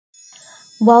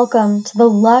Welcome to the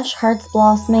Lush Hearts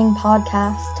Blossoming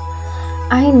podcast.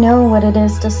 I know what it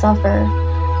is to suffer.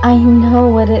 I know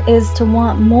what it is to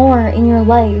want more in your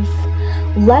life.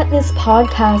 Let this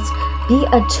podcast be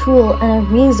a tool and a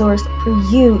resource for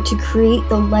you to create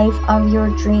the life of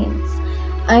your dreams.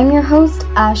 I'm your host,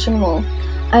 Ashen.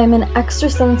 I am an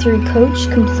extrasensory coach,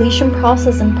 completion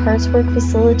process and parts work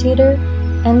facilitator,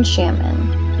 and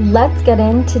shaman. Let's get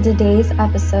into today's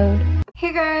episode.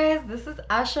 Hey guys, this is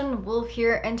Ashen Wolf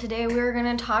here, and today we're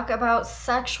going to talk about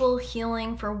sexual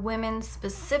healing for women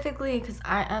specifically because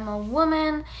I am a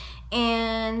woman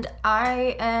and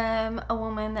I am a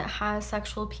woman that has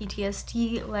sexual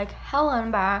PTSD like hell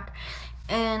and back,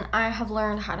 and I have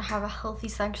learned how to have a healthy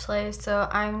sex life, so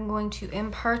I'm going to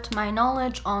impart my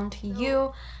knowledge onto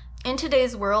you. In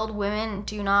today's world, women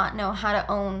do not know how to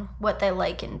own what they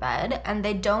like in bed, and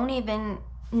they don't even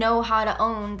know how to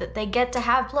own that they get to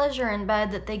have pleasure in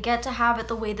bed, that they get to have it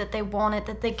the way that they want it,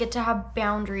 that they get to have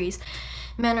boundaries.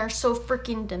 Men are so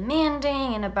freaking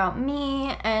demanding and about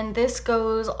me, and this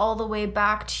goes all the way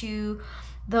back to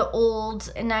the old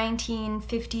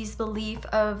 1950s belief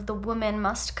of the woman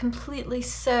must completely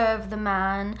serve the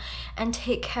man and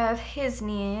take care of his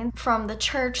needs, from the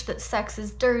church that sex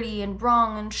is dirty and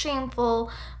wrong and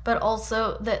shameful, but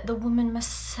also that the woman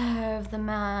must serve the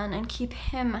man and keep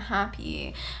him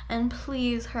happy and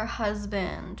please her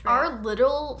husband. Right? Our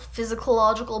little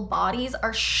physiological bodies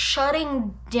are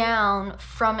shutting down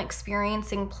from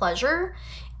experiencing pleasure.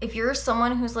 If you're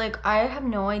someone who's like, I have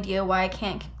no idea why I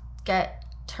can't get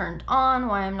turned on,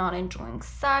 why I'm not enjoying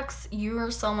sex, you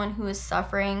are someone who is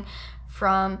suffering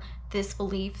from this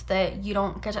belief that you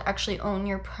don't get to actually own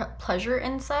your pleasure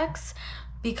in sex,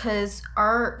 because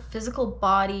our physical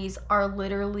bodies are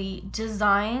literally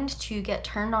designed to get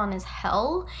turned on as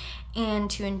hell and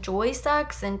to enjoy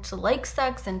sex and to like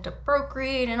sex and to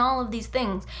procreate and all of these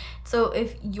things. So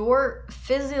if your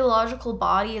physiological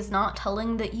body is not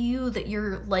telling that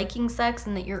you're liking sex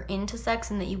and that you're into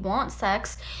sex and that you want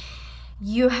sex,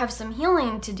 you have some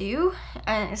healing to do.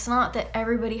 And it's not that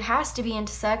everybody has to be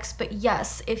into sex, but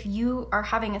yes, if you are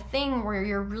having a thing where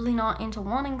you're really not into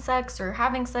wanting sex or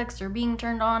having sex or being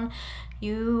turned on,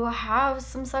 you have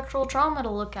some sexual trauma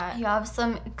to look at. You have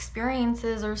some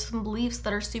experiences or some beliefs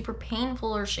that are super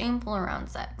painful or shameful around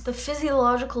sex. The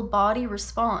physiological body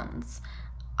responds.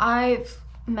 I've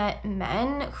met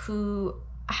men who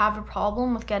have a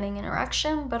problem with getting an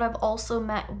erection, but I've also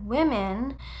met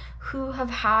women who have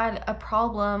had a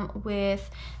problem with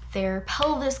their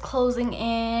pelvis closing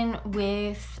in,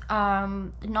 with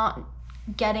not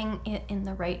getting it in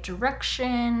the right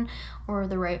direction or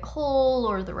the right hole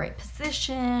or the right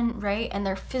position, right? And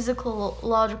their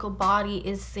physiological body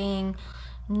is saying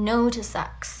no to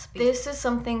sex. This is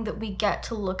something that we get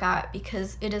to look at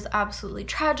because it is absolutely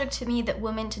tragic to me that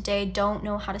women today don't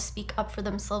know how to speak up for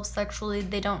themselves sexually.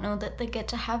 They don't know that they get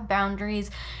to have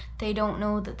boundaries. They don't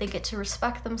know that they get to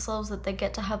respect themselves, that they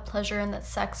get to have pleasure, and that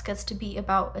sex gets to be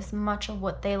about as much of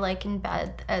what they like in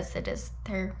bed as it is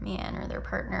their man or their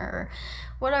partner or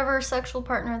whatever sexual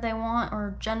partner they want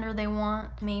or gender they want.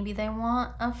 Maybe they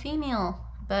want a female,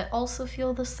 but also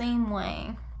feel the same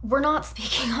way. We're not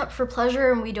speaking up for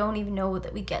pleasure, and we don't even know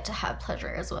that we get to have pleasure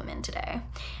as women today.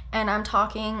 And I'm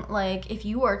talking like, if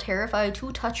you are terrified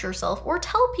to touch yourself or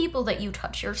tell people that you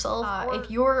touch yourself,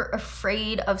 if you're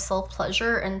afraid of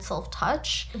self-pleasure and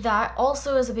self-touch, that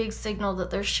also is a big signal that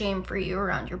there's shame for you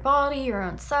around your body,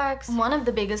 around sex. One of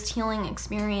the biggest healing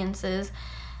experiences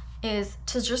is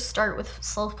to just start with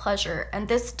self-pleasure, and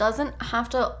this doesn't have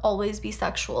to always be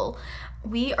sexual.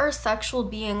 We are sexual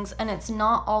beings, and it's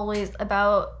not always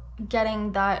about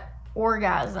getting that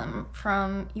orgasm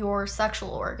from your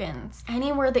sexual organs.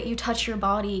 Anywhere that you touch your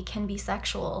body can be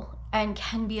sexual and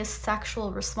can be a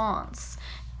sexual response.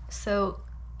 So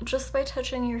just by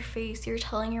touching your face, you're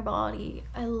telling your body,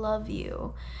 I love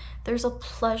you. There's a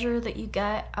pleasure that you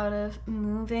get out of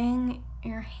moving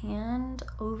your hand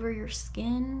over your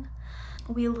skin.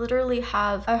 We literally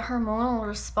have a hormonal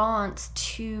response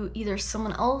to either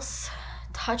someone else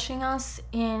touching us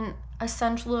in a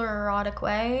sensual or erotic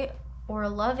way or a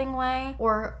loving way,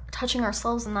 or touching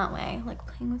ourselves in that way, like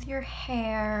playing with your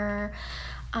hair,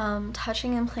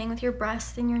 touching and playing with your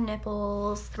breasts and your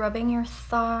nipples, rubbing your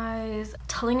thighs,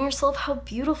 telling yourself how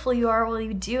beautiful you are while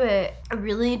you do it,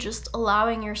 really just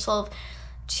allowing yourself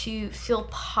to feel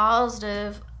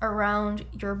positive around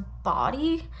your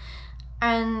body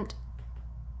and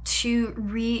to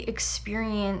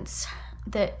re-experience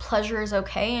that pleasure is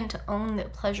okay and to own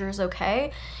that pleasure is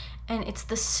okay. and it's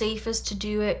the safest to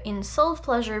do it in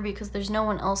self-pleasure because there's no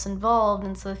one else involved.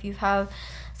 And so if you have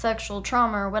sexual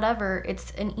trauma or whatever,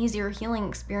 it's an easier healing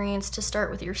experience to start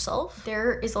with yourself.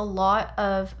 There is a lot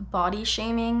of body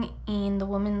shaming in the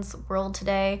women's world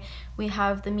today. We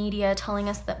have the media telling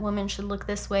us that women should look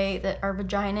this way, that our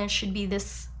vaginas should be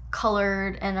this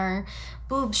colored, and our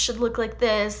boobs should look like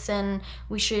this, and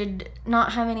we should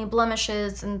not have any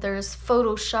blemishes, and there's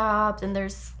Photoshopped, and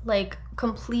there's like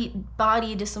complete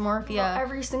body dysmorphia.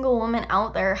 Every single woman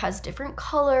out there has different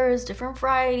colors, different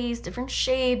varieties, different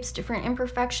shapes, different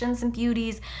imperfections and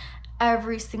beauties.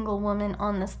 Every single woman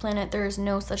on this planet, there is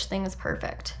no such thing as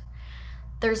perfect.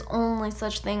 There's only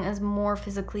such thing as more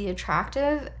physically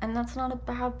attractive, and that's not a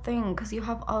bad thing because you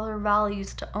have other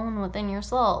values to own within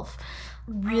yourself.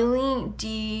 Really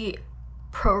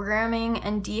deprogramming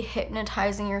and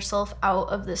dehypnotizing yourself out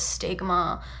of the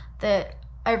stigma that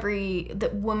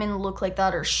women look like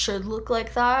that or should look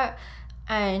like that,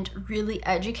 and really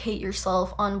educate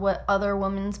yourself on what other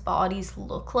women's bodies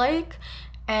look like,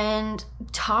 and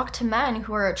talk to men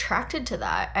who are attracted to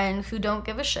that and who don't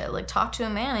give a shit. Like, talk to a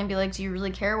man and be like, do you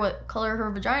really care what color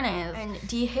her vagina is? And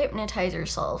dehypnotize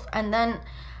yourself, and then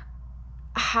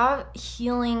have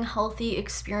healing, healthy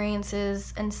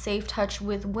experiences and safe touch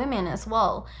with women as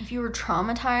well. If you were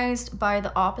traumatized by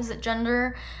the opposite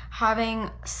gender, having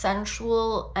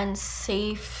sensual and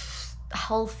safe,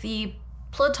 healthy,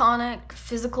 platonic,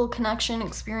 physical connection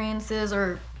experiences,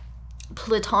 or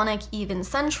platonic, even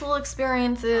sensual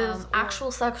experiences,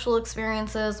 actual sexual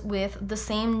experiences with the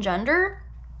same gender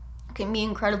can be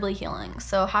incredibly healing.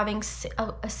 So having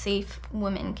a safe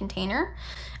women container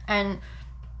and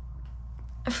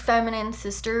feminine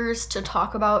sisters to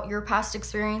talk about your past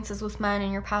experiences with men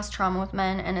and your past trauma with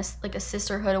men, and a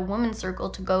sisterhood, a women's circle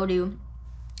to go to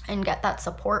and get that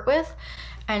support with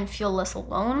and feel less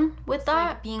alone with that.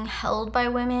 Like being held by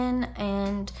women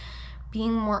and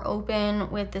being more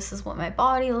open with, this is what my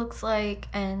body looks like,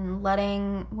 and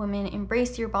letting women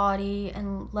embrace your body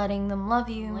and letting them love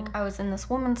you. Like, I was in this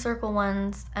women's circle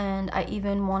once, and I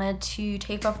even wanted to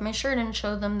take off my shirt and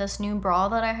show them this new bra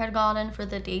that I had gotten for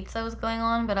the dates I was going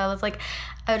on, but I was like,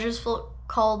 I just felt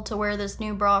called to wear this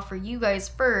new bra for you guys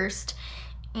first.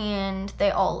 And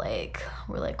they all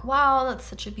were like, wow, that's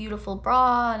such a beautiful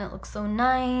bra and it looks so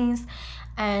nice.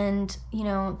 And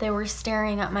they were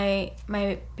staring at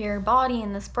my bare body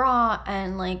in this bra,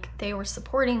 and they were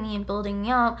supporting me and building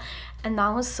me up. And that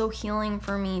was so healing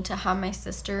for me, to have my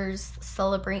sisters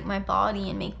celebrate my body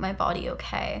and make my body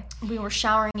okay. We were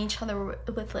showering each other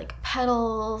with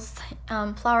petals,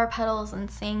 flower petals,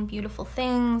 and saying beautiful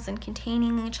things and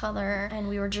containing each other. And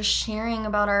we were just sharing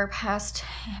about our past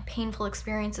painful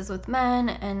experiences with men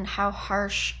and how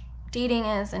harsh dating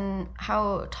is, and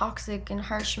how toxic and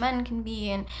harsh men can be,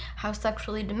 and how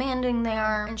sexually demanding they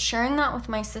are. And sharing that with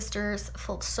my sisters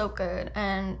felt so good,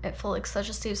 and it felt like such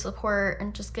a safe support,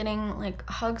 and just getting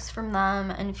hugs from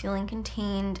them and feeling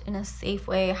contained in a safe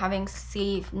way, having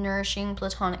safe, nourishing,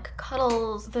 platonic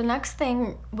cuddles. The next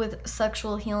thing with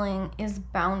sexual healing is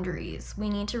boundaries. We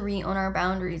need to re-own our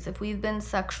boundaries. If we've been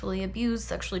sexually abused,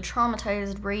 sexually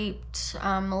traumatized, raped,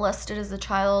 molested as a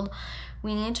child,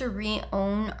 we need to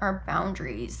re-own our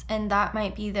boundaries. And that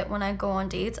might be that when I go on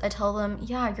dates, I tell them,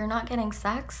 yeah, you're not getting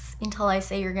sex until I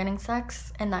say you're getting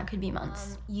sex, and that could be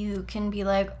months. You can be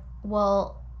like,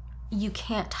 well, you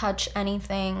can't touch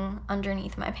anything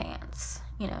underneath my pants.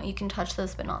 You can touch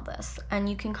this, but not this. And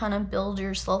you can kind of build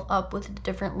yourself up with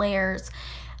different layers,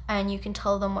 and you can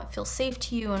tell them what feels safe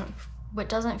to you and what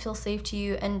doesn't feel safe to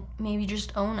you, and maybe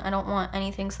just own, I don't want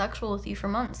anything sexual with you for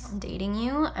months. I'm dating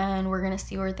you, and we're gonna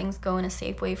see where things go in a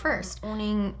safe way first.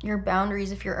 Owning your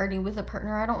boundaries. If you're already with a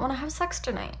partner, I don't want to have sex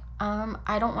tonight.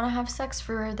 I don't want to have sex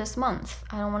for this month.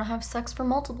 I don't want to have sex for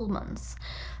multiple months.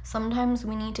 Sometimes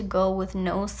we need to go with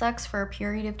no sex for a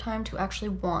period of time to actually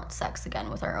want sex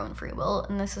again with our own free will,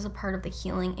 and this is a part of the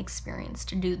healing experience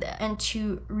to do that. And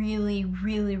to really,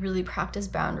 really, really practice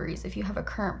boundaries. If you have a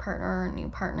current partner or a new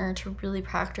partner, to really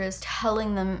practice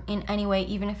telling them in any way,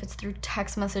 even if it's through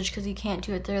text message, because you can't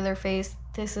do it through their face,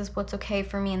 this is what's okay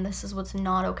for me and this is what's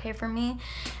not okay for me,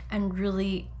 and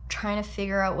really trying to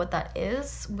figure out what that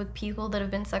is. With people that have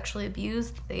been sexually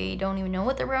abused, they don't even know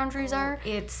what their boundaries are.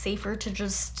 It's safer to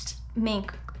just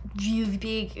make really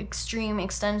big, extreme,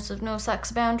 extensive no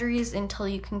sex boundaries until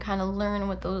you can kind of learn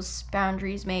what those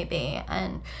boundaries may be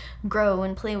and grow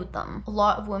and play with them. A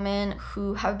lot of women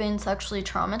who have been sexually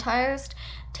traumatized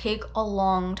take a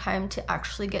long time to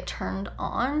actually get turned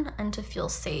on and to feel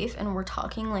safe, and we're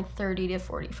talking like 30 to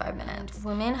 45 minutes.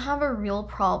 Women have a real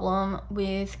problem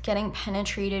with getting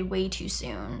penetrated way too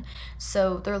soon,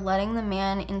 so they're letting the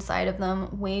man inside of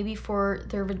them way before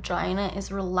their vagina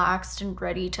is relaxed and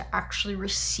ready to actually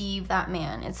receive that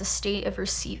man. It's a state of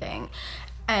receiving.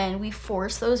 And we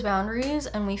force those boundaries,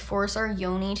 and we force our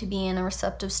yoni to be in a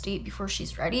receptive state before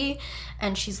she's ready,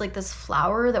 and she's like this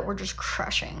flower that we're just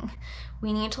crushing.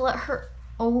 We need to let her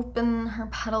open her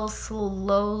petals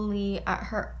slowly at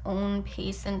her own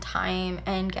pace and time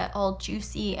and get all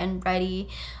juicy and ready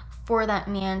for that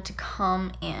man to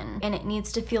come in. And it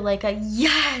needs to feel like a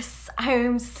yes, I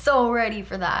am so ready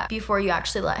for that before you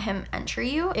actually let him enter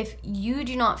you. If you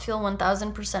do not feel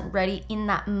 1000% ready in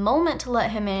that moment to let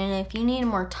him in, and if you need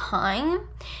more time,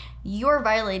 you're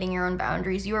violating your own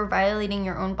boundaries, you are violating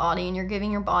your own body, and you're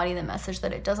giving your body the message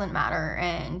that it doesn't matter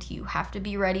and you have to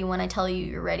be ready when I tell you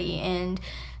you're ready. And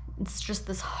it's just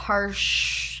this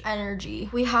harsh energy.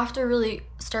 We have to really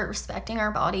start respecting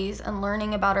our bodies and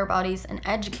learning about our bodies and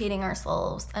educating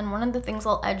ourselves. And one of the things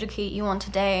I'll educate you on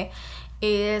today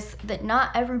is that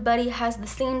not everybody has the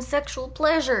same sexual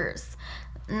pleasures.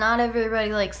 Not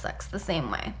everybody likes sex the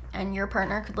same way, and your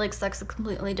partner could like sex a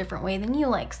completely different way than you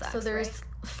like sex. So there's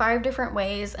 5 different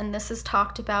ways, and this is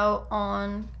talked about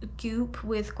on Goop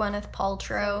with Gwyneth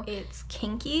Paltrow. It's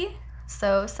kinky,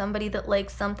 so somebody that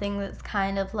likes something that's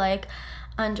kind of like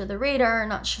under the radar,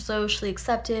 not socially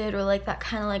accepted, or like that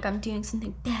kind of like I'm doing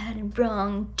something bad and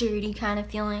wrong, dirty kind of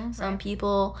feeling. Some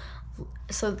people,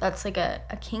 so that's like a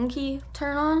kinky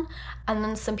turn on. And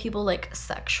then some people like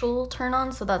sexual turn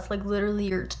on, so that's like literally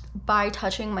you're by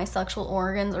touching my sexual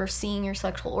organs or seeing your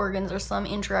sexual organs or some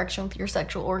interaction with your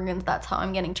sexual organs, that's how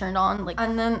I'm getting turned on. Like,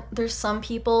 and then there's some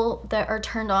people that are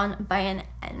turned on by an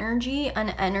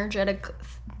energetic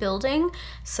building.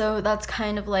 So that's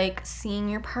kind of like seeing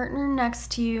your partner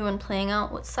next to you and playing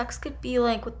out what sex could be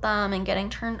like with them and getting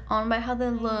turned on by how they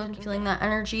look, feeling that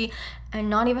energy, and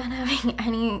not even having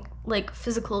any like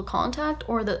physical contact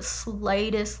or the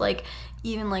slightest like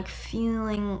even like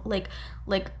feeling like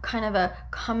kind of a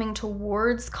coming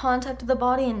towards contact of the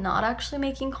body and not actually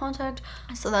making contact.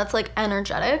 So that's like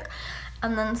energetic.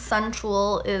 And then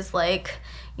sensual is like,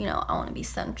 you know, I want to be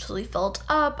sensually felt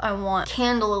up. I want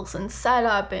candles and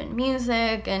setup and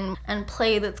music and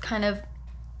play that's kind of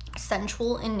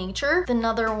sensual in nature.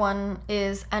 Another one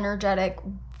is energetic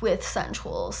with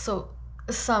sensual. So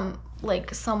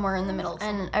somewhere in the middle,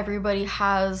 and everybody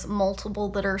has multiple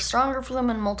that are stronger for them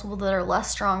and multiple that are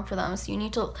less strong for them. So you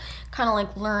need to kind of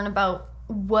like learn about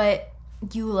what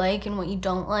you like and what you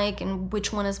don't like and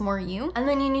which one is more you, and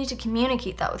then you need to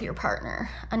communicate that with your partner.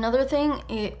 Another thing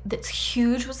that's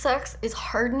huge with sex is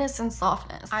hardness and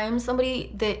softness. I am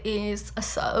somebody that is a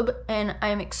sub, and I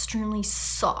am extremely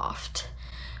soft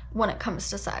when it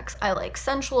comes to sex. I like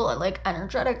sensual, I like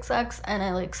energetic sex, and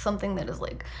I like something that is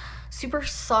like super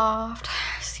soft,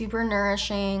 super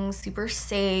nourishing, super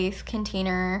safe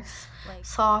container. Like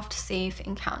soft, safe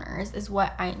encounters is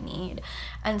what I need.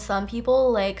 And some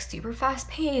people like super fast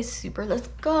paced, super let's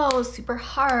go, super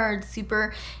hard,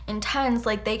 super intense.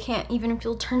 Like they can't even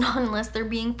feel turned on unless they're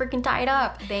being freaking tied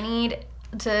up. They need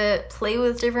to play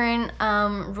with different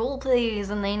role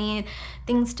plays, and they need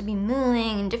things to be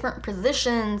moving in different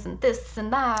positions and this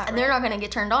and that, and they're not going to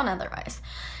get turned on otherwise.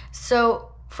 So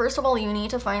first of all, you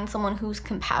need to find someone who's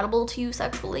compatible to you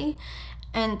sexually.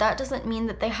 And that doesn't mean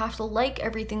that they have to like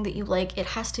everything that you like. It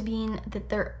has to mean that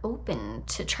they're open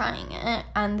to trying it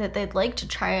and that they'd like to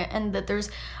try it, and that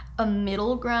there's a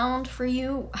middle ground for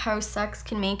you, how sex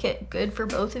can make it good for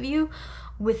both of you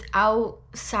without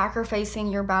sacrificing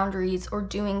your boundaries or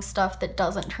doing stuff that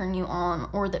doesn't turn you on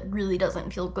or that really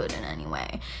doesn't feel good in any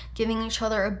way. Giving each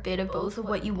other a bit of both of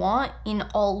what you want in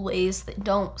all ways that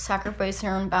don't sacrifice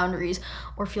your own boundaries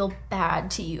or feel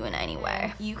bad to you in any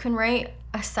way. You can write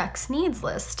a sex needs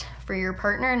list for your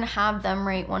partner and have them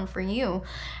write one for you.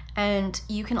 And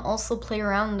you can also play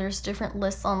around. There's different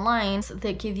lists online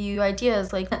that give you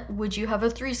ideas, like would you have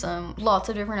a threesome? Lots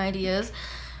of different ideas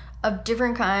of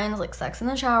different kinds, like sex in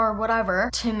the shower, whatever,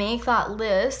 to make that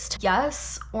list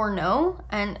yes or no,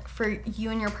 and for you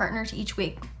and your partner to each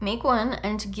week make one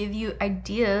and to give you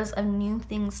ideas of new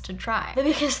things to try. The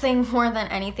biggest thing more than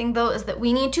anything though is that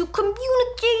we need to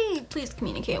communicate. Please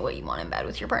communicate what you want in bed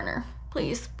with your partner.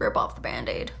 Please rip off the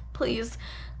band-aid. Please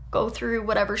go through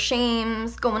whatever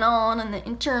shame's going on in the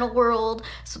internal world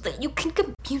so that you can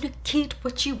communicate communicate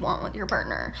what you want with your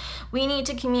partner. We need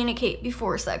to communicate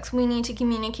before sex. We need to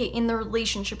communicate in the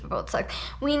relationship about sex.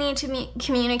 We need to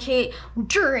communicate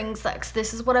during sex.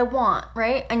 This is what I want,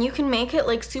 right? And you can make it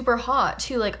like super hot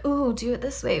too, like, ooh, do it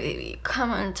this way, baby.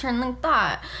 Come on, turn like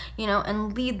that, you know,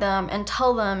 and lead them and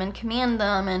tell them and command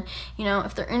them. And, you know,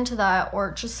 if they're into that,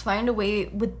 or just find a way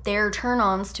with their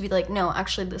turn-ons to be like, no,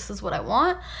 actually, this is what I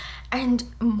want. And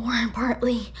more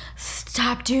importantly,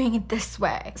 stop doing it this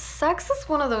way. Sex is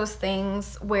one of those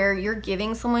things where you're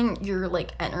giving someone your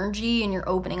like energy and you're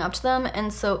opening up to them.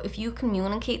 And so if you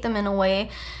communicate them in a way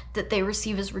that they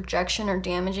receive as rejection or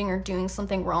damaging or doing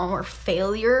something wrong or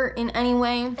failure in any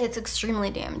way, it's extremely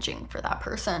damaging for that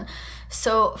person.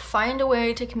 So find a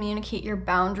way to communicate your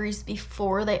boundaries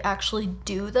before they actually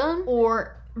do them,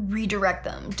 or redirect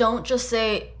them. Don't just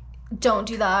say, don't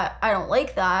do that, I don't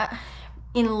like that,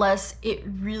 unless it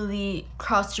really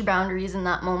crossed your boundaries in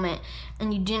that moment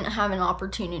and you didn't have an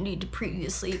opportunity to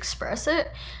previously express it.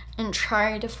 And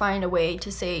try to find a way to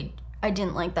say, I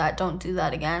didn't like that, don't do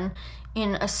that again,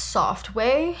 in a soft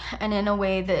way and in a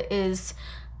way that is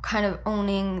kind of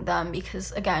owning them.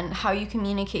 Because again, how you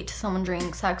communicate to someone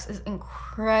during sex is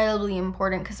incredibly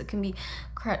important, because it can be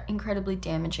incredibly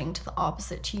damaging to the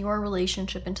opposite, to your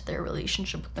relationship and to their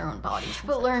relationship with their own bodies.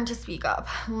 But learn to speak up,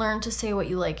 learn to say what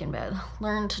you like in bed,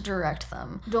 learn to direct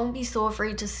them. Don't be so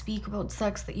afraid to speak about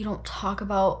sex that you don't talk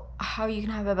about how you can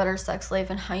have a better sex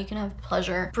life and how you can have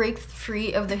pleasure. Break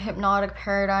free of the hypnotic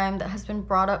paradigm that has been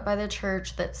brought up by the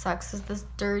church that sex is this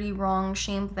dirty, wrong,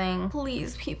 shame thing.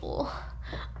 Please, people,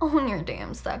 own your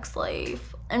damn sex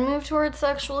life and move towards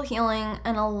sexual healing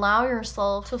and allow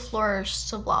yourself to flourish,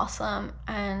 to blossom,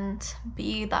 and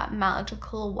be that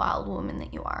magical wild woman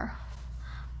that you are.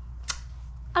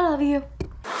 I love you.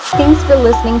 Thanks for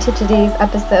listening to today's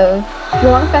episode. If you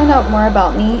want to find out more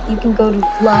about me, you can go to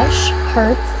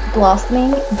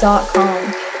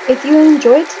lushheartsblossoming.com. If you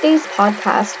enjoyed today's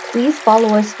podcast, please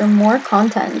follow us for more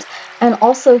content. And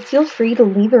also feel free to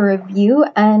leave a review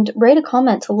and write a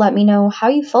comment to let me know how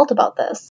you felt about this.